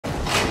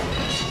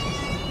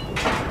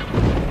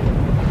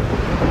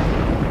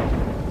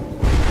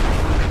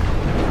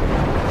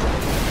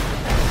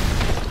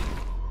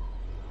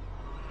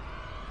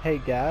Hey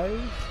guys.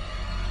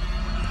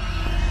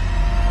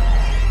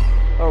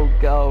 Oh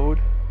god.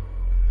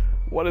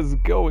 What is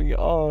going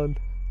on?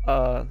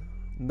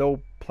 No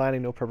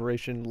planning, no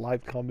preparation,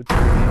 live commentary.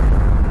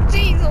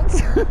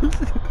 Jesus!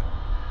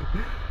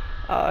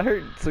 I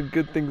heard some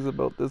good things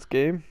about this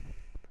game.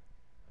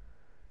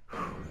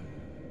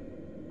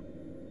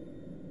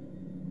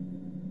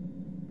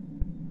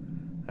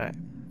 Alright.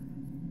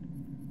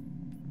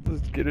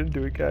 Let's get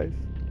into it, guys.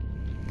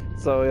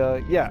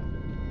 So, yeah.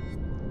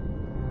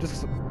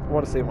 Just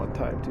want to say one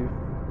time, too.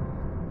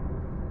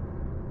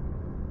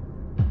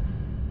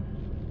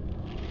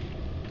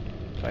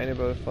 Tiny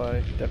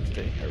butterfly,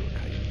 devastating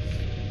Redicus.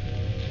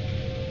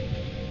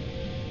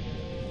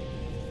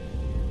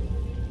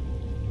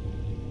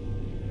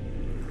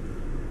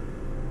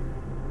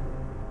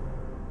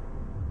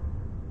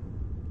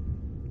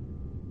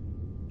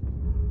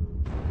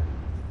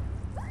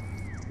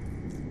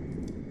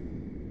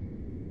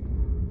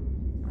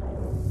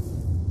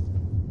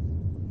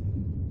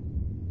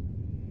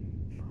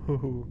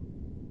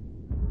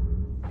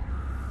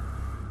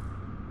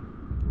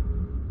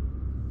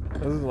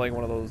 This is like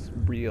one of those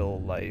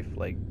real life,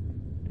 like,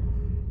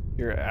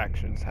 your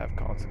actions have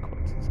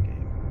consequences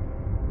game.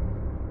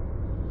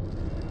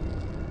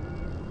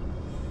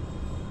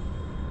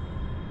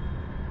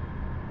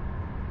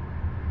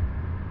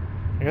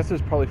 I guess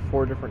there's probably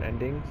 4 different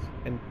endings,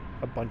 and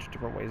a bunch of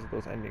different ways that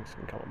those endings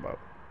can come about.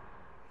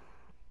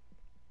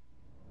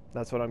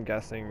 That's what I'm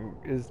guessing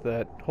is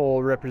that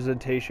whole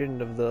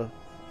representation of the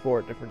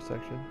 4 different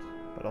sections.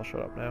 But I'll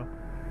shut up now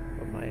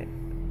of my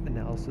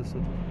analysis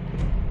of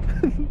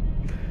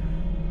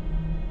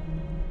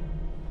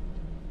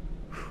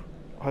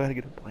Oh, I gotta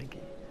get a blankie.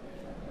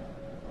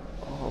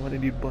 Oh, I'm gonna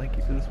need a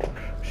blankie for this one.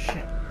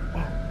 Shit.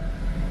 Oh.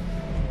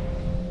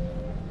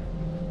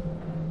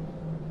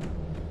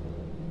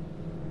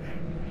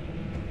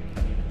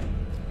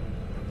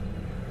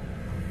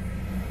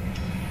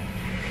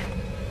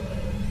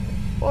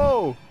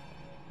 Whoa!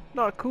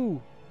 Not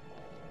cool.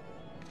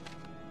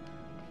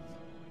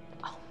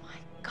 Oh my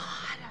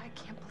god, I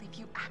can't believe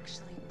you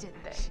actually did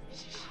this.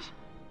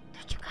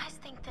 Don't you guys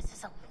think this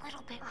is a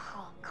little bit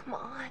cruel? Come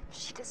on,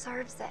 she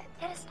deserves it.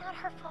 It is not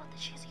her fault that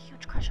she has a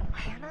huge crush on me.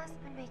 Hannah's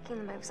been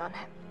making the moves on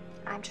him.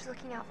 I'm just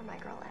looking out for my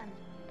girl, Em.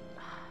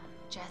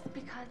 Just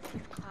because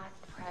he's class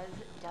prez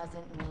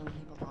doesn't mean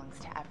he belongs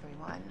to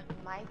everyone.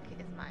 Mike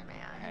is my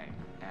man. Hey,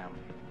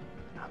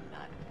 I'm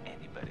not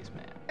anybody's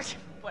man.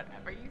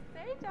 Whatever you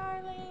say,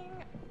 darling.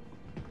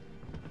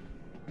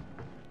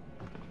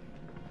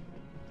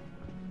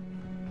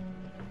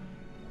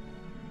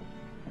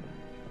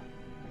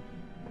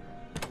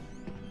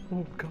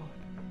 Oh god.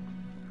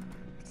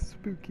 It's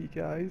spooky,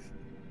 guys.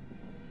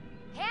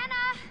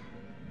 Hannah!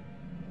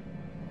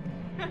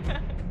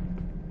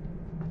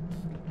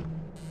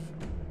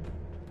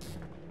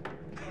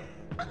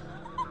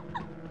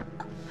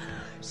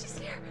 She's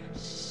here.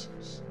 Shh,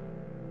 shh.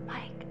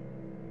 Mike.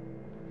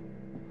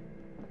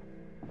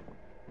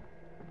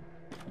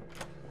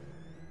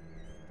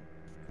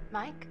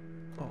 Mike,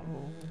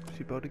 Oh,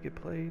 she about to get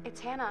played.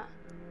 it's Hannah.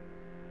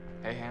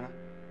 Hey, Hannah.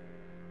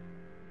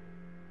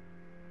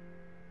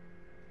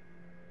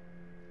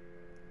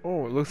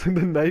 Oh, it looks like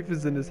the knife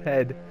is in his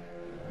head.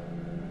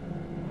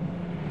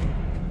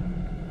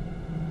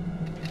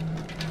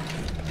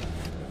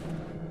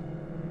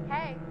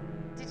 Hey,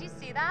 did you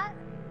see that?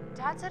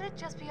 Dad said it'd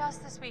just be us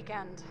this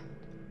weekend.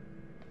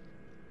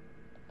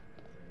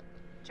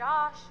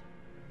 Josh.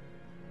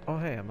 Oh,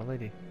 hey, I'm a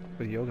lady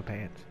with yoga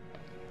pants.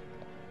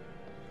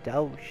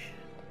 Dosh.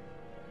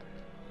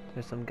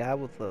 There's some guy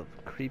with the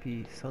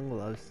creepy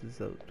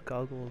sunglasses,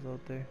 goggles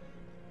out there.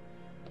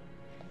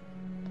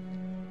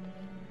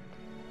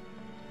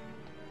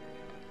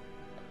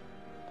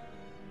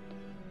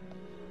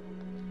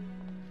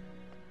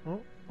 Oh,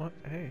 what?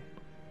 Hey.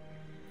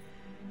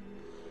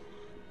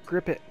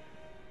 Grip it.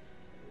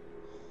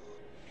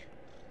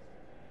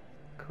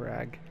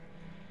 Crag.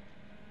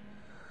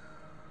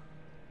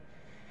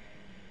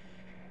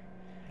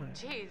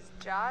 Jeez,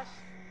 Josh.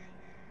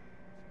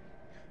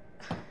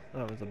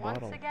 Oh, it was a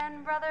bottle. Once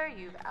again, brother,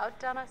 you've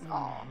outdone us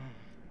all.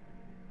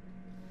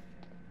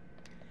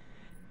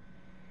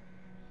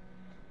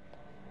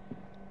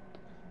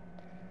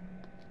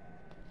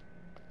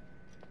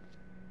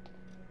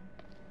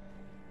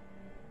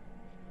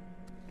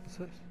 What's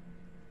this?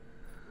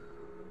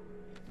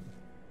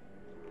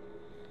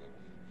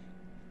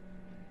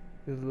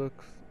 This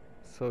looks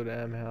so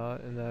damn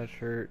hot in that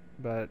shirt,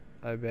 but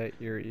I bet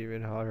you're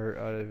even hotter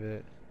out of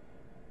it.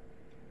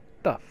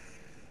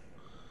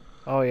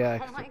 Oh yeah.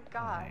 Oh my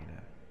god.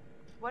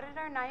 What did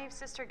our naive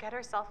sister get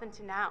herself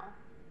into now?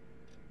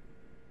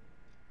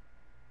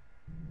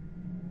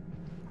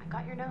 I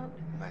got your note.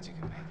 Glad you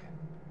could make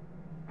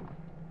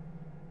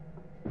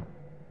it.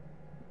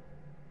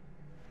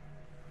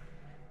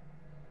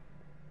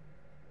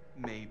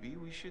 Maybe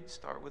we should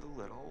start with a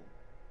little,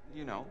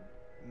 you know,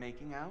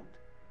 making out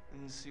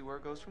and see where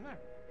it goes from there.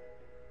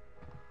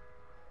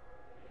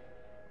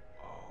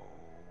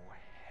 Oh,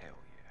 hell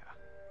yeah.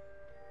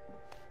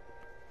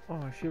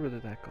 Oh, is she really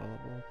that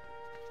gullible?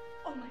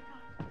 Oh my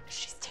god.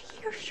 She's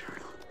taking her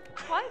shirt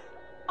off. What?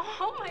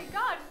 Oh my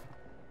god.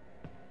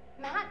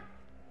 Matt,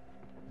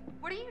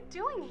 what are you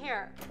doing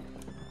here?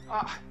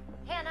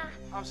 Hannah.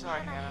 I'm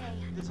sorry, Hannah.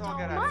 Hey, This all don't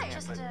got out of mind. hand,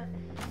 Just but... a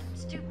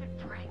stupid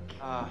prank.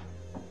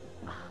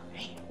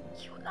 Hey.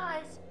 You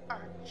guys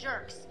are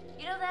jerks.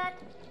 You know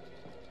that?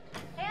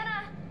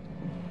 Hannah!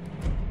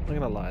 I'm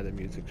gonna lie, the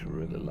music's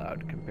really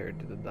loud compared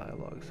to the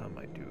dialogue, so I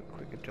might do a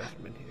quick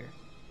adjustment here.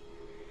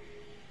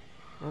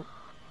 Oh,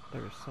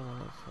 there's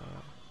someone else.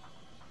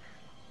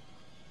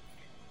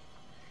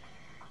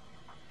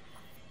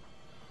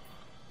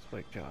 It's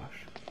like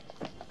Josh.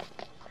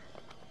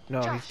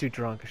 No, Josh. he's too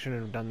drunk. I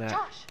shouldn't have done that.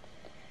 Josh!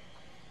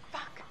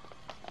 Fuck.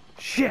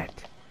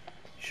 Shit!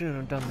 Shouldn't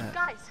have done that.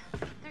 Guys,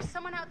 there's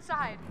someone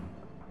outside.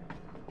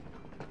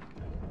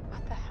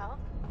 What the hell?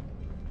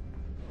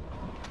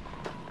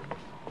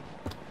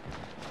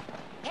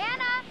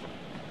 Hannah!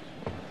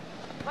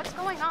 What's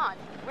going on?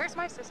 Where's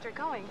my sister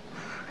going?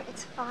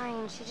 It's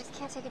fine. She just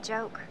can't take a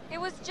joke. It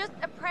was just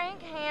a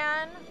prank,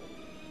 Han.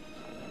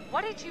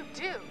 What did you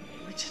do?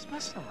 We're just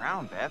messing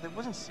around, Beth. It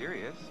wasn't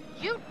serious.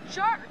 You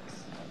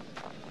jerks!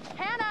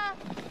 Hannah!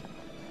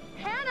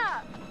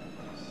 Hannah!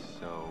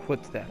 So...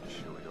 Footsteps.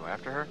 Should we go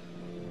after her?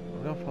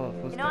 We're gonna follow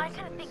footsteps. You know, I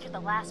kind of think you're the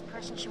last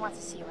person she wants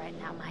to see right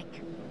now,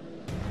 Mike.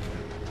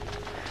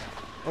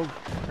 Oh,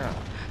 crap.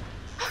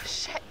 Oh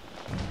shit!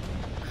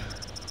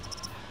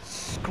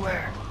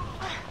 Square!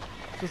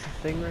 Is this a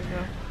thing right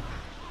now?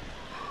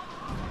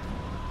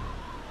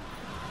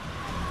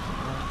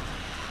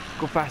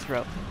 Go faster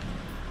out.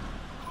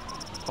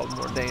 Probably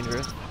more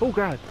dangerous. Oh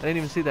god, I didn't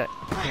even see that.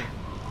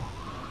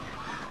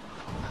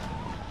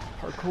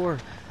 Parkour.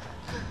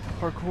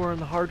 Parkour on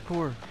the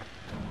hardcore.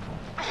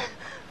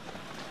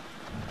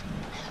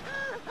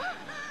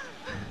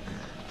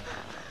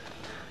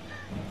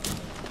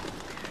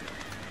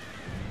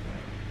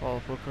 Follow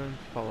footprints,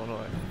 follow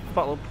noise.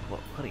 Follow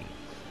please.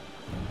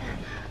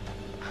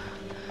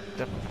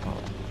 Definitely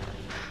follow.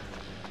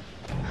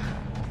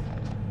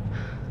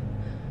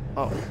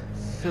 Oh,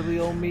 silly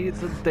old me,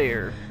 it's a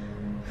dare.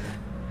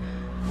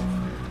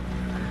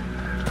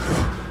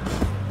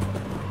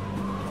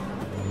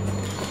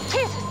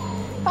 Jesus!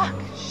 Fuck!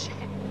 Shit!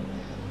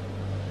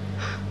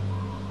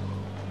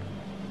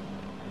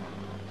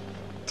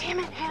 Damn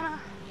it, Hannah!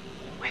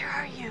 Where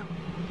are you?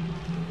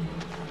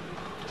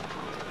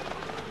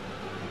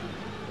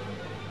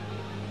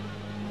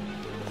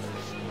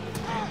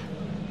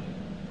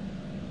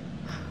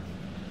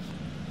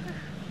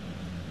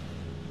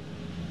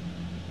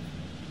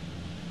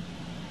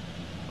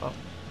 Oh,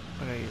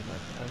 I gotta use my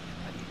touch.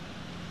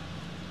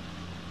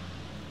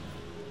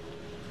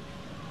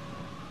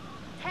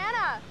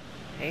 Hannah!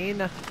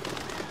 Hannah.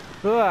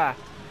 Ah.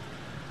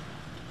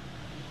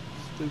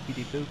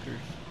 Spookity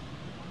bookers.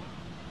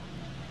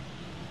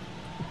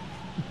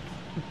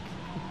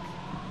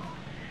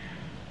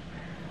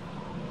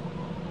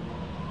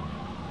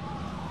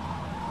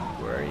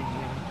 Where are you?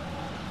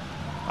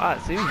 Ah,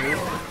 it seems weird.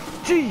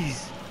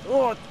 Jeez!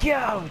 Oh,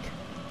 God!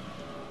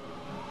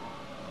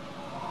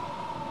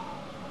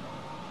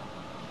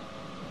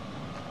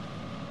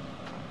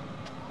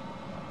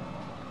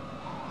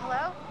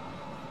 Hello?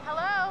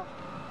 Hello?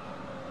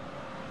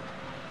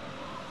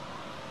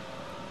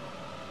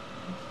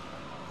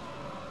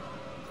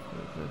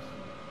 What is this?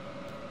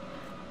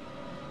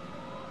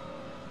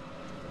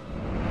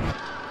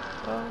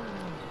 Oh.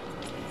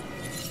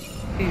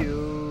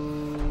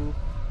 Ew.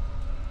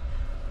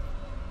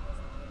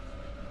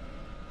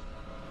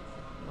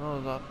 Oh,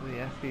 it's off of the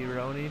FB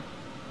Roni.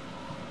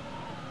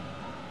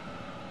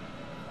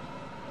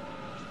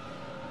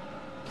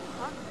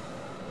 Huh?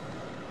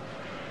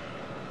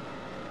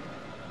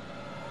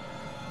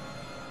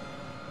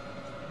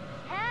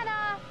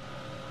 Hannah!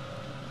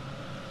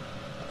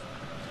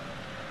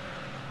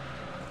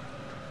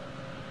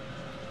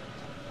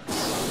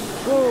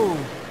 Whoa!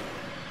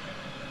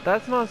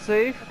 That's not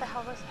safe. What the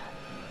hell was that?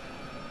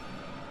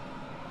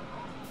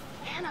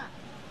 Hannah!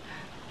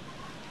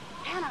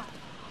 Hannah!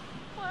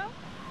 Hello?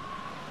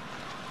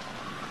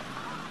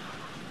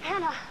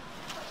 Hannah!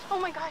 Oh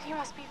my god, you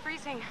must be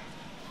freezing.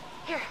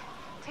 Here,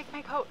 take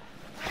my coat.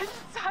 I'm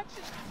such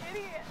an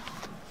idiot.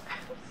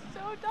 I'm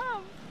so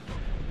dumb.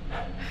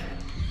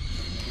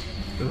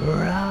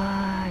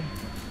 Run!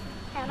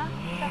 Hannah?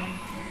 Is that...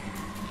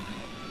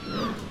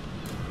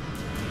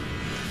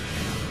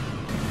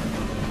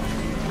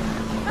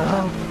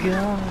 Oh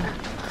god!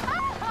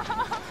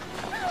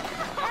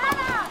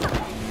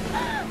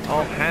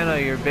 Oh Hannah,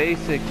 you're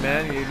basic,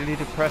 man. You need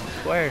to press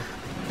square.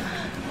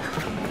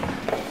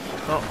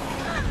 Oh.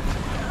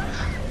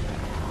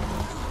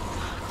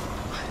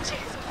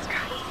 Jesus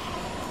Christ.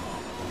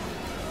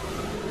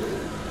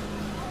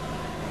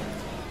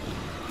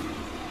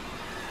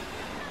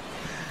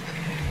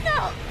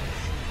 No!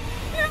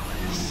 No!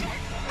 Shit!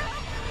 No!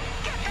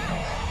 Get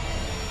out!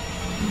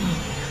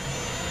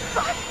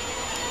 Fuck!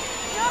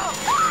 No!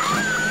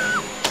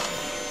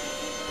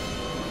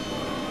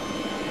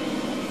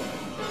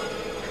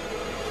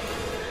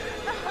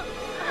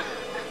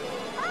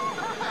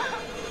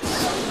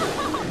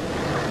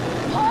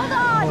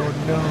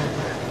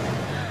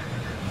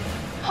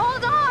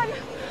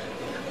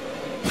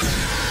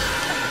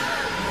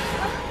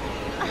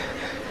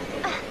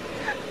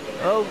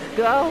 Oh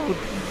God!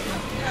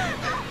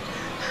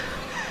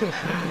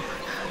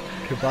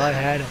 Goodbye,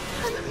 Hannah.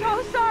 I'm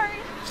so sorry.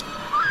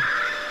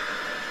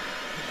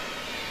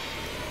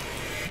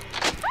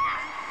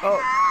 Oh!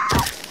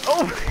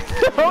 Oh!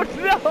 Oh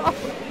no!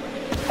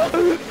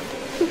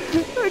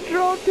 I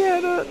dropped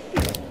Hannah!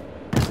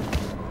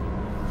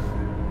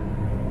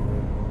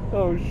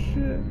 Oh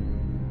shit.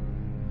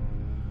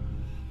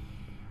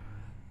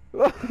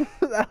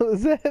 That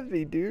was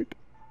heavy, dude.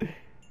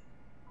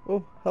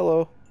 Oh,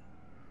 hello.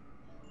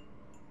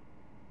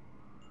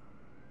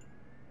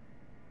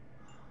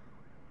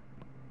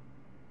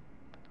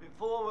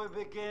 Before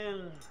we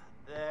begin,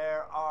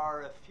 there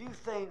are a few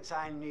things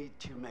I need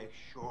to make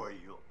sure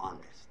you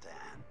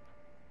understand.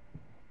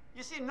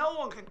 You see, no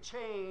one can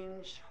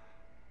change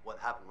what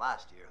happened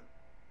last year.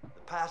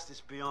 The past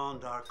is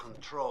beyond our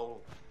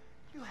control.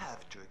 You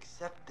have to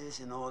accept this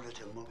in order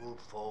to move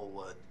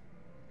forward.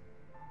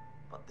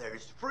 But there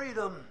is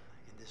freedom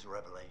in this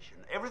revelation.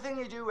 Everything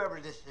you do,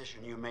 every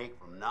decision you make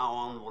from now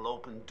on will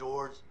open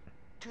doors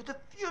to the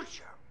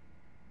future.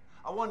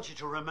 I want you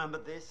to remember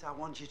this. I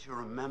want you to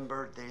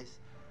remember this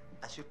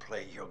as you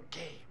play your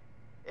game.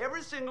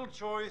 Every single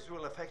choice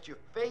will affect your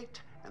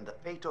fate and the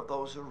fate of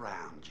those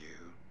around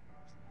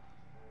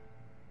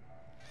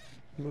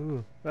you.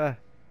 Ooh, ah.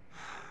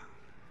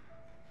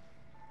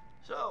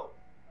 So,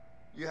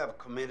 you have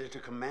committed to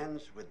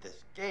commence with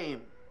this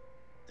game.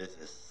 This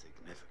is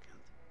significant.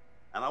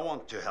 And I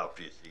want to help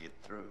you see it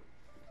through.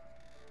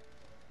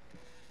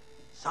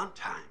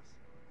 Sometimes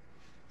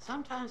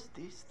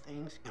these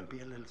things can be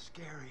a little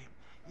scary,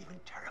 even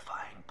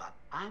terrifying, but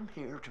I'm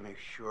here to make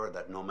sure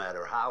that no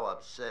matter how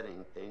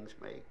upsetting things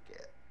may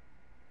get,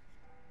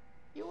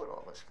 you will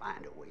always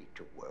find a way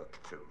to work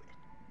through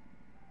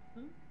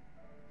it.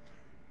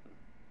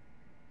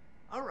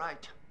 All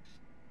right.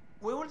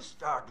 We will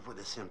start with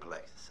a simple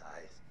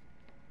exercise.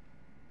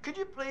 Could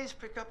you please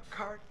pick up a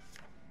card?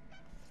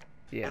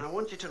 Yes, and I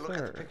want you to look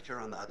sir. at the picture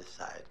on the other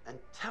side and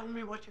tell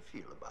me what you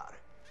feel about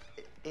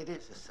it. It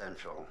is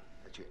essential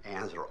that you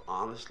answer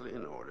honestly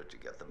in order to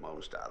get the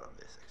most out of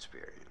this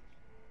experience.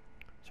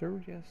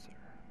 Sir, yes, sir.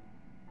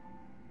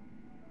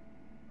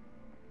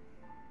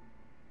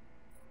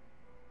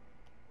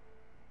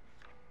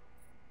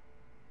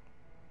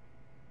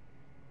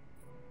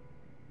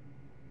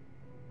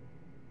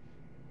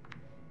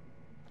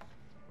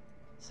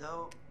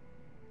 So,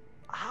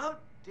 how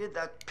did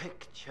that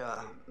picture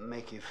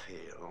make you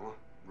feel?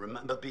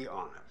 Remember, be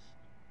honest.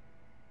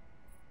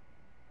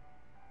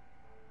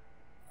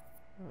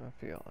 I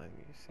feel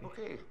uneasy.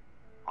 Okay,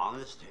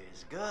 honesty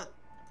is good.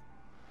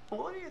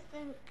 What do you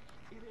think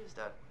it is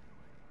that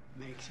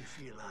makes you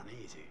feel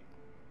uneasy?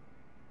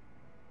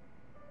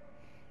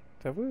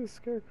 Definitely the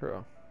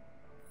scarecrow.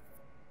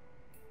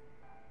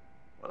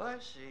 Well, I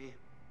see.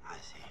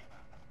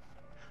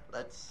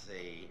 Let's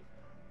say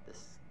the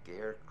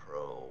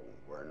scarecrow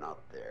were not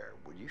there.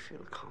 Would you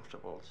feel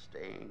comfortable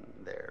staying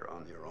there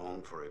on your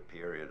own for a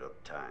period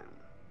of time?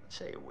 Let's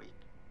say a week,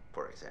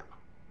 for example.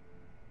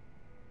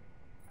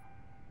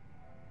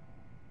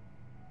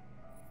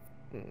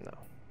 No.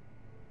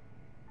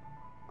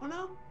 Oh,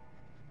 no?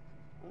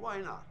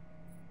 Why not?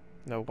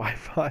 No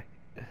Wi-Fi.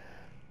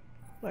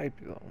 Might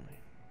be lonely.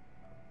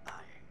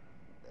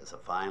 There's a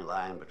fine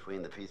line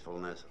between the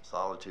peacefulness of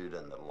solitude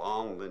and the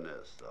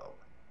loneliness of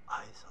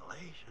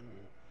isolation.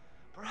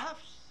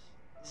 Perhaps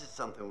this is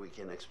something we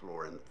can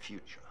explore in the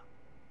future.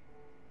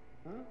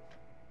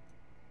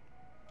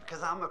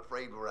 Because I'm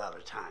afraid we're out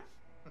of time.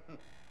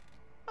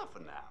 Not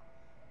for now.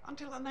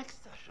 Until the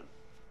next session.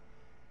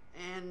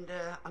 And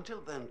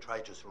until then, try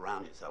to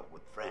surround yourself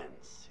with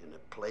friends in a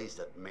place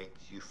that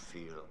makes you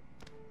feel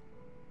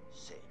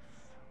safe.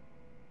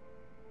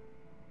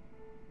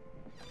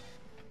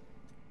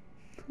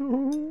 I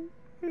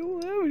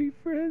don't have any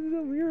friends.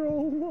 I'm here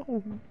all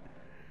alone.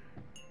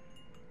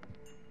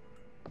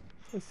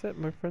 I set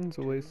my friends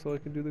away so I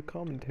can do the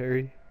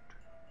commentary.